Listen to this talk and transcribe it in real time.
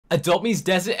Adopt Me's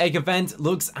Desert Egg event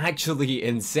looks actually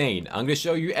insane. I'm going to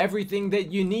show you everything that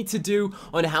you need to do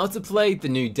on how to play the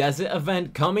new desert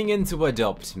event coming into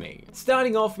Adopt Me.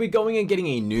 Starting off, we're going and getting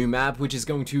a new map which is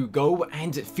going to go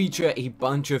and feature a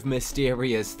bunch of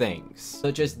mysterious things,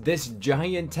 such as this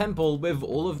giant temple with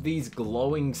all of these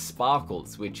glowing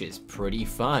sparkles, which is pretty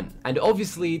fun. And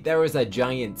obviously there is a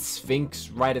giant Sphinx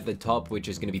right at the top, which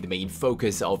is going to be the main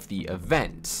focus of the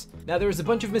event. Now there is a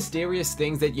bunch of mysterious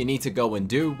things that you need to go and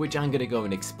do, which I'm gonna go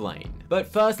and explain. But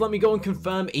first, let me go and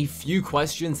confirm a few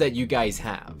questions that you guys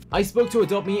have. I spoke to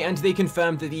Adopt Me and they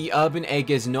confirmed that the urban egg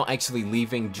is not actually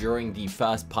leaving during the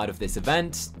first part of this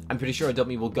event. I'm pretty sure Adopt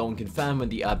Me will go and confirm when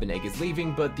the urban egg is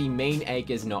leaving, but the main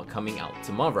egg is not coming out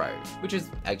tomorrow, which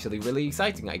is actually really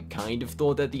exciting. I kind of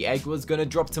thought that the egg was gonna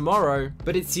drop tomorrow,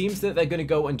 but it seems that they're gonna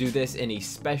go and do this in a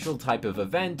special type of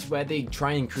event where they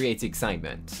try and create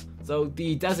excitement. So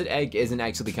the desert egg isn't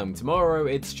actually coming tomorrow,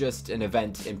 it's just an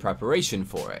event in preparation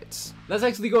for it. Let's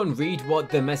actually go and read what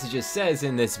the message says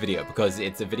in this video, because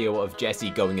it's a video of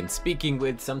Jesse going and speaking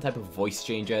with some type of voice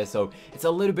changer, so it's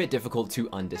a little bit difficult to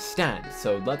understand.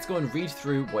 So let's go and read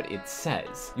through what it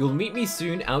says. You'll meet me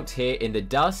soon out here in the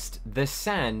dust, the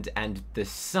sand, and the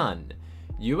sun.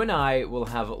 You and I will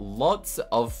have lots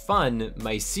of fun.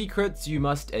 My secrets you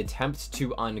must attempt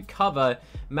to uncover.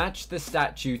 Match the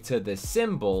statue to the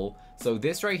symbol. So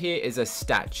this right here is a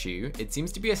statue. It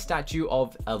seems to be a statue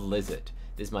of a lizard.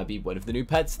 This might be one of the new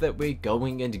pets that we're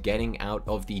going and getting out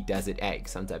of the desert egg.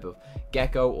 Some type of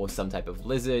gecko or some type of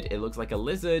lizard. It looks like a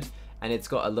lizard and it's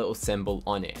got a little symbol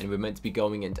on it. And we're meant to be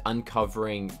going and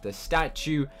uncovering the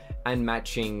statue and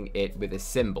matching it with a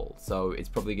symbol. So it's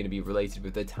probably going to be related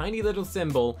with the tiny little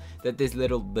symbol that this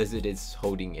little lizard is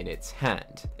holding in its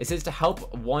hand. It says to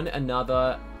help one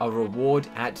another, a reward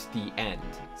at the end.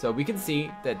 So we can see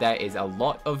that there is a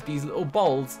lot of these little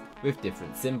bowls with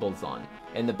different symbols on.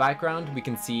 In the background, we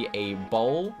can see a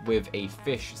bowl with a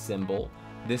fish symbol.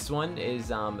 This one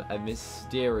is a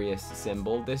mysterious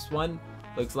symbol. This one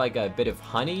looks like a bit of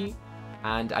honey.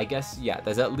 And I guess, yeah,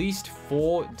 there's at least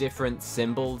 4 different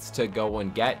symbols to go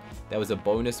and get. There was a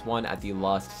bonus one at the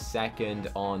last second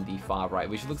on the far right,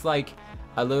 which looks like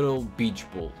a little beach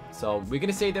ball. So we're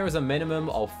going to say there is a minimum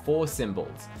of 4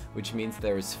 symbols, which means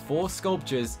there is 4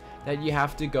 sculptures that you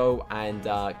have to go and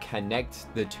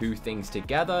connect the 2 things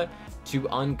together to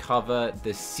uncover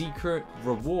the secret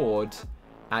reward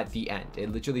at the end.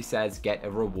 It literally says get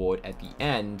a reward at the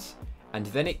end, and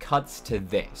then it cuts to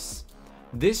this.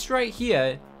 This right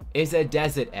here is a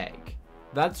desert egg.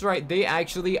 That's right, they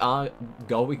actually are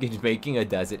going and making a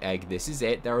desert egg. This is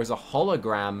it. There is a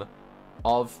hologram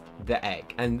of the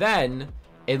egg. And then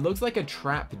it looks like a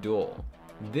trap door.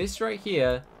 This right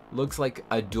here looks like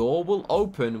a door will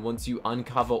open once you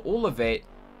uncover all of it.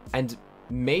 And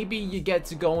maybe you get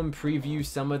to go and preview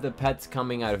some of the pets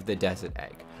coming out of the desert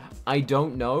egg. I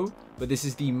don't know, but this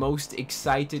is the most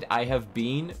excited I have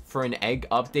been for an egg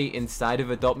update inside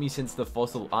of Adopt Me since the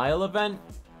Fossil Isle event.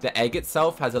 The egg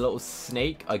itself has a little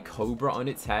snake, a cobra on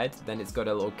its head, then it's got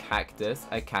a little cactus,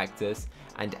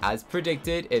 and as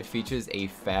predicted, it features a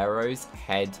pharaoh's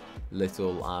head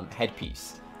little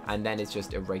headpiece. And then it's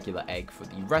just a regular egg for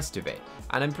the rest of it.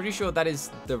 And I'm pretty sure that is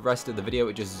the rest of the video.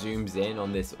 It just zooms in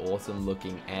on this awesome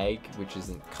looking egg, which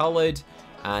isn't colored.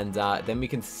 And then we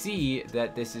can see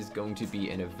that this is going to be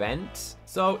an event.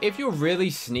 So if you're really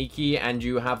sneaky and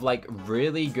you have like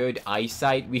really good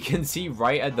eyesight, we can see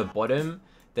right at the bottom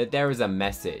that there is a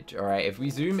message. All right, if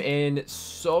we zoom in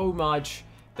so much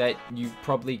that you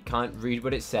probably can't read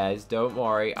what it says, don't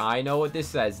worry, I know what this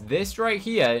says. This right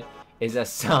here is a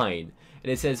sign,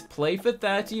 and it says play for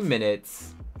 30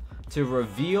 minutes to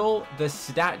reveal the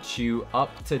statue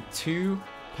up to 2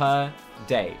 per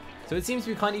day. So it seems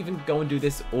we can't even go and do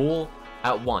this all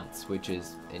at once, which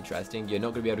is interesting. You're not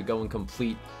going to be able to go and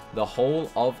complete the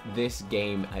whole of this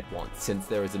game at once, since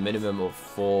there is a minimum of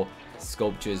 4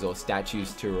 sculptures or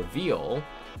statues to reveal,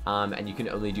 and you can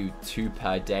only do 2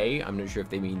 per day. I'm not sure if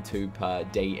they mean 2 per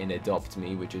day in Adopt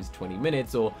Me, which is 20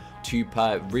 minutes, or 2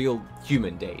 per real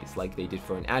human days, like they did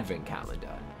for an advent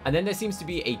calendar. And then there seems to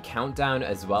be a countdown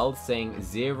as well, saying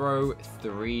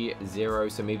 030,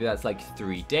 so maybe that's like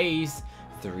 3 days.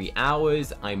 3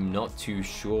 hours, I'm not too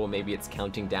sure. Maybe it's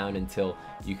counting down until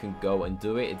you can go and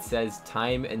do it. It says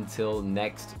time until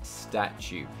next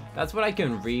statue. That's what I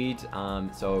can read.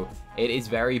 So It is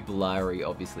very blurry,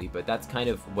 obviously, but that's kind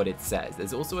of what it says.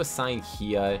 There's also a sign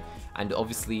here, and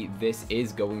obviously this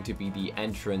is going to be the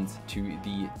entrance to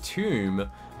the tomb,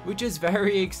 which is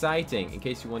very exciting. In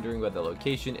case you're wondering where the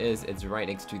location is, it's right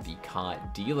next to the car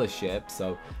dealership,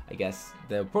 so I guess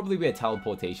there'll probably be a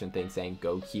teleportation thing saying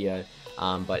go here,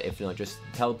 but if not, just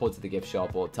teleport to the gift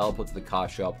shop or teleport to the car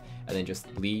shop and then just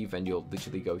leave and you'll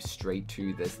literally go straight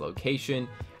to this location.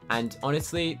 And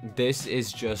honestly, this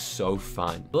is just so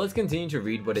fun. But let's continue to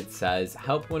read what it says.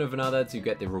 Help one another to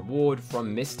get the reward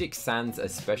from Mystic Sands, a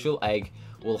special egg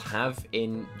will have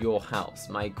in your house.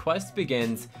 My quest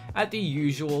begins at the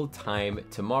usual time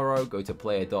tomorrow. Go to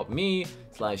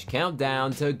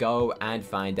playadoptme/countdown to go and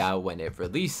find out when it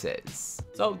releases.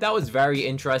 So that was very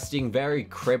interesting, very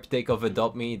cryptic of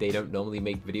Adopt Me. They don't normally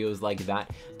make videos like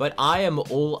that, but I am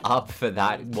all up for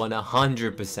that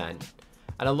 100%.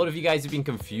 And a lot of you guys have been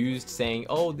confused saying,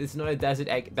 oh, this is not a desert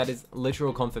egg. That is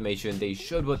literal confirmation. They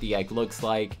showed what the egg looks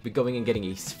like. We're going and getting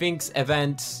a Sphinx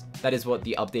event. That is what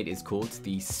the update is called,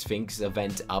 the Sphinx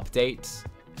event update.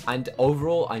 And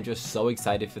overall, I'm just so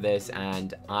excited for this,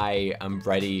 and I am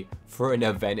ready for an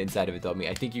event inside of Adopt Me.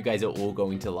 I think you guys are all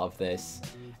going to love this.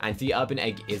 And the urban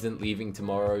egg isn't leaving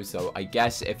tomorrow, so I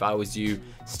guess if I was you,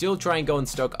 still try and go and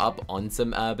stock up on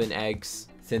some urban eggs,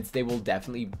 since they will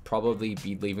definitely probably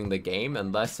be leaving the game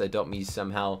unless Adopt Me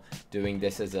somehow doing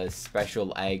this as a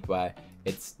special egg where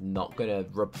it's not gonna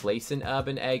replace an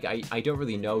urban egg. I don't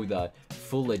really know the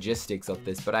full logistics of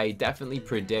this, but I definitely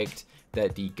predict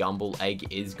that the Gumball egg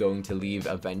is going to leave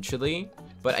eventually.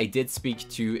 But I did speak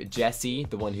to Jesse,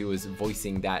 the one who was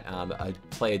voicing that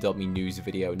Play Adopt Me news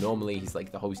video. Normally, he's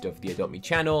like the host of the Adopt Me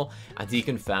channel, and he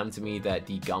confirmed to me that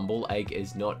the Gumball egg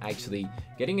is not actually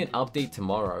getting an update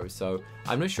tomorrow. So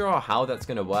I'm not sure how that's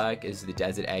going to work. Is the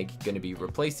desert egg going to be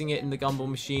replacing it in the Gumball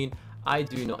machine? I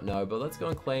do not know, but let's go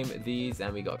and claim these,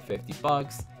 and we got 50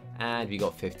 bucks. And we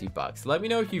got 50 bucks. Let me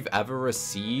know if you've ever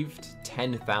received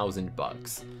 10,000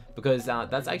 bucks, because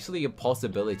that's actually a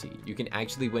possibility. You can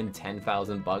actually win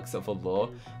 10,000 bucks off a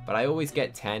lure, but I always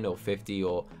get 10 or 50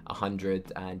 or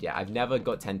 100, and yeah, I've never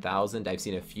got 10,000. I've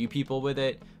seen a few people with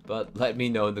it, but let me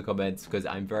know in the comments, because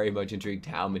I'm very much intrigued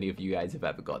how many of you guys have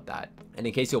ever got that. And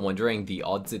in case you're wondering, the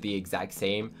odds are the exact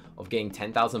same of getting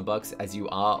 10,000 bucks as you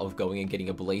are of going and getting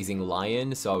a blazing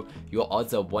lion. So your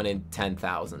odds are 1 in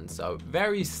 10,000. So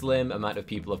very slim amount of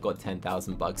people have got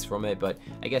 10,000 bucks from it, but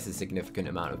I guess a significant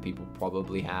amount of people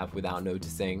probably have without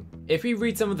noticing. If we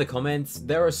read some of the comments,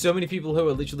 there are so many people who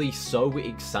are literally so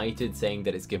excited, saying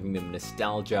that it's giving them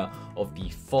nostalgia of the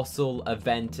fossil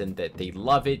event and that they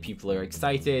love it. People are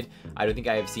excited. I don't think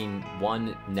I have seen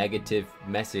one negative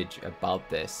message about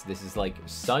this. This is like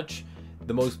such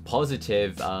the most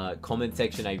positive comment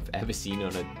section I've ever seen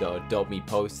on the Adopt Me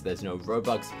post. There's no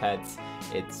Robux pets.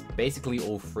 It's basically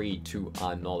all free to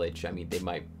our knowledge. I mean, they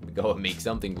might go and make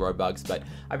something Robux, but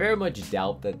I very much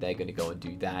doubt that they're going to go and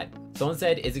do that. Someone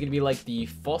said, is it going to be like the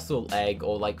fossil egg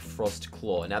or like frost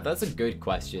claw? Now, that's a good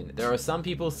question. There are some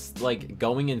people like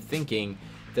going and thinking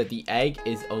that the egg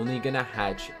is only going to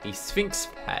hatch a Sphinx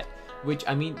pet, which,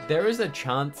 I mean, there is a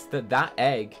chance that that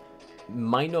egg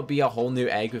might not be a whole new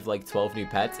egg with like 12 new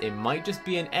pets. It might just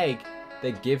be an egg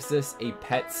that gives us a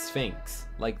pet Sphinx,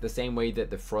 like the same way that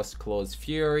the Frost Claw's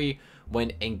Fury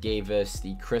went and gave us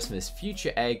the Christmas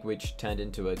Future egg, which turned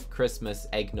into a Christmas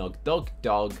Eggnog Dog.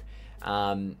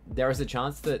 There is a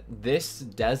chance that this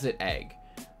desert egg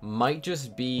might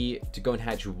just be to go and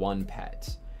hatch one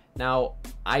pet. Now,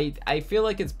 I feel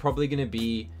like it's probably going to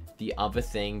be the other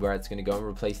thing where it's going to go and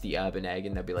replace the urban egg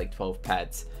and there'll be like 12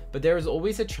 pets. But there is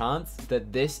always a chance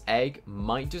that this egg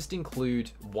might just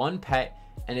include one pet,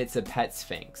 and it's a pet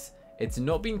Sphinx. It's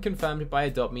not been confirmed by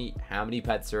Adopt Me how many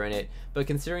pets are in it, but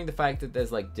considering the fact that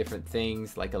there's like different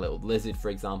things, like a little lizard, for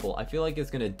example, I feel like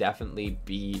it's going to definitely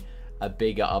be a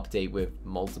bigger update with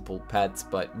multiple pets,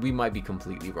 but we might be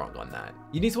completely wrong on that.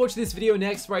 You need to watch this video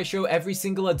next, where I show every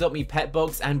single Adopt Me pet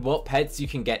box and what pets you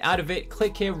can get out of it.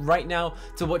 Click here right now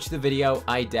to watch the video.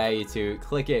 I dare you to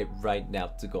click it right now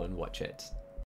to go and watch it.